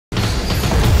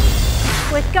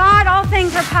With God, all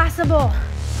things are possible.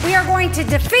 We are going to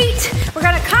defeat, we're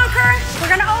going to conquer, we're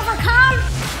going to overcome.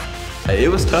 It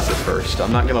was tough at first,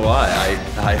 I'm not gonna lie.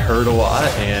 I hurt a lot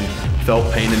and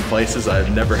felt pain in places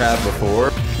I've never had before.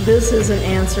 This is an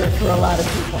answer for a lot of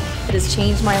people. It has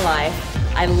changed my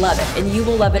life. I love it, and you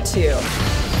will love it too.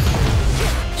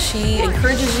 She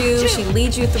encourages you, she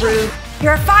leads you through.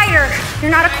 You're a fighter,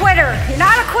 you're not a quitter, you're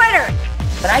not a quitter.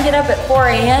 When I get up at 4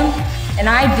 a.m. and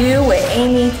I do what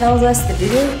Amy tells us to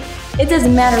do, it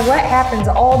doesn't matter what happens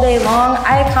all day long,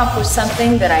 I accomplish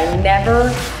something that I never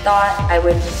thought I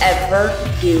would ever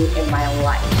do in my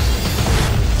life.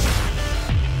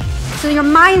 So your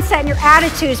mindset and your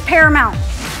attitude is paramount.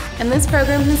 And this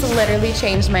program has literally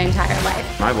changed my entire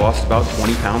life. I've lost about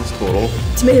 20 pounds total.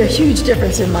 It's made a huge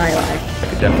difference in my life. I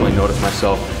could definitely notice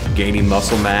myself gaining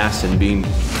muscle mass and being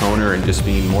toner and just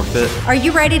being more fit. Are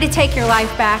you ready to take your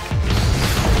life back?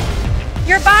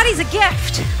 Your body's a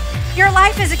gift. Your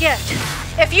life is a gift.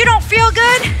 If you don't feel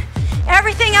good,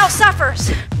 everything else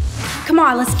suffers. Come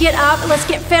on, let's get up, let's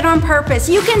get fit on purpose.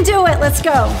 You can do it, let's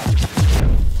go.